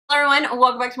Hello everyone,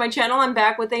 welcome back to my channel. I'm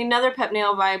back with another Pep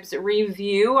Nail Vibes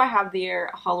review. I have their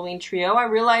Halloween trio. I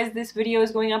realize this video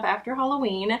is going up after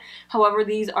Halloween. However,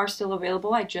 these are still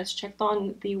available. I just checked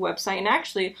on the website and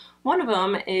actually one of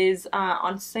them is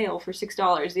on sale for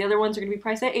 $6. The other ones are going to be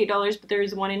priced at $8, but there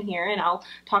is one in here and I'll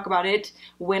talk about it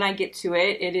when I get to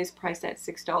it. It is priced at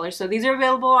 $6. So these are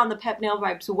available on the Pep Nail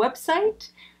Vibes website.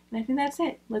 And I think that's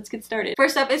it. Let's get started.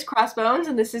 First up is CROSSBONES,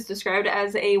 and this is described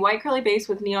as a white curly base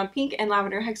with neon pink and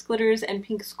lavender hex glitters and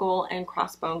pink skull and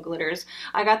crossbone glitters.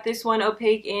 I got this one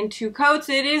opaque in 2 coats.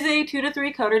 It is a 2 to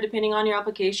 3 coater depending on your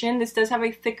application. This does have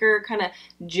a thicker kind of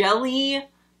jelly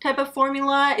type of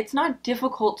formula. It's not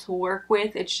difficult to work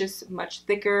with, it's just much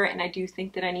thicker, and I do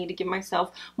think that I need to give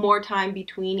myself more time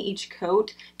between each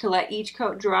coat to let each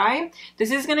coat dry. This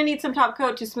is going to need some top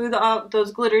coat to smooth out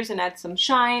those glitters and add some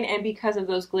shine, and because of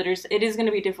those glitters it is going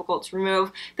to be difficult to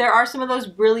remove. There are some of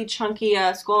those really chunky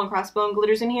skull and crossbone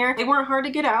glitters in here. They weren't hard to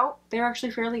get out. They were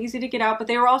actually fairly easy to get out, but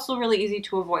they were also really easy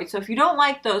to avoid. So if you don't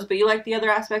like those but you like the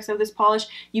other aspects of this polish,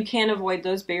 you can avoid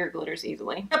those bigger glitters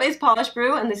easily. Next up is Polish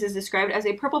BREW, and this is described as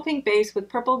a purple pink base with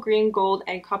purple, green, gold,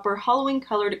 and copper Halloween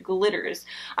colored glitters.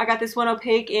 I got this one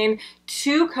opaque in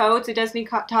 2 coats. It does need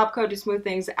top coat to smooth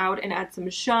things out and add some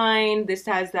shine. This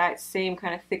has that same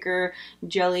kind of thicker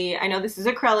jelly. I know this is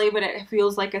acrylic, but it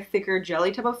feels like a thicker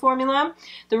jelly type of formula.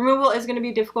 The removal is going to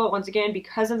be difficult once again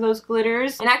because of those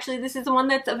glitters. And actually this is the one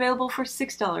that's available for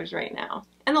 $6 right now.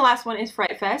 And the last one is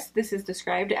FRIGHT Fest. This is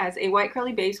described as a white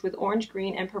curly base with orange,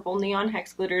 green, and purple neon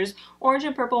hex glitters, orange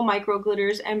and purple micro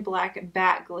glitters, and black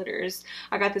bat glitters.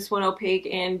 I got this one opaque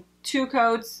in 2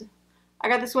 coats. I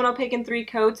got this one opaque in 3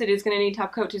 coats. It is going to need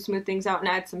top coat to smooth things out and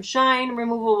add some shine.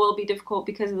 Removal will be difficult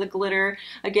because of the glitter.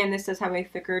 Again, this does have a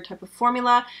thicker type of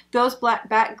formula. Those black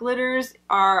bat glitters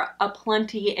are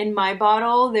aplenty in my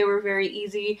bottle. They were very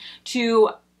easy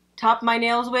to top my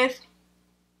nails with.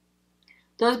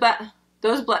 Those bat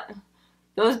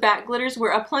glitters were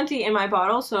aplenty in my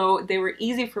bottle, so they were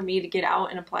easy for me to get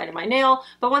out and apply to my nail.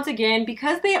 But once again,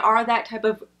 because they are that type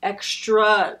of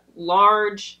extra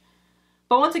large,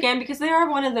 because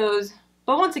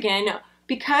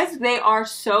they are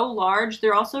so large,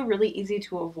 they're also really easy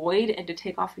to avoid and to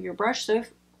take off of your brush. So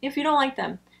if you don't like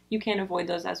them, you can avoid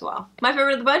those as well. My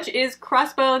favorite of the bunch is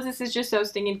CROSSBONES. This is just so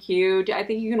stinging cute. I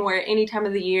think you can wear it any time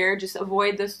of the year. Just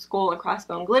avoid the skull and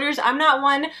crossbone glitters. I'm not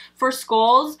one for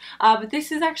skulls, but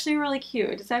this is actually really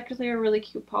cute. It's actually a really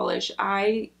cute polish.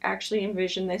 I actually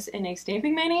envision this in a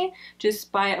stamping mani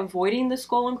just by avoiding the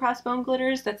skull and crossbone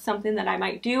glitters. That's something that I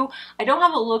might do. I don't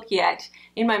have a look yet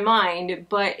in my mind,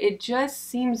 but it just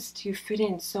seems to fit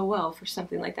in so well for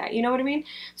something like that. You know what I mean?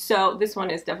 So this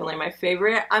one is definitely my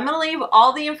favorite. I'm gonna leave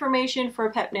all the information for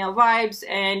Pep Nail Vibes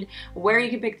and where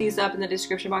you can pick these up in the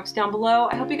description box down below.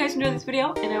 I hope you guys enjoyed this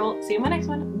video, and I will see you in my next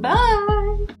one.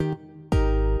 Bye!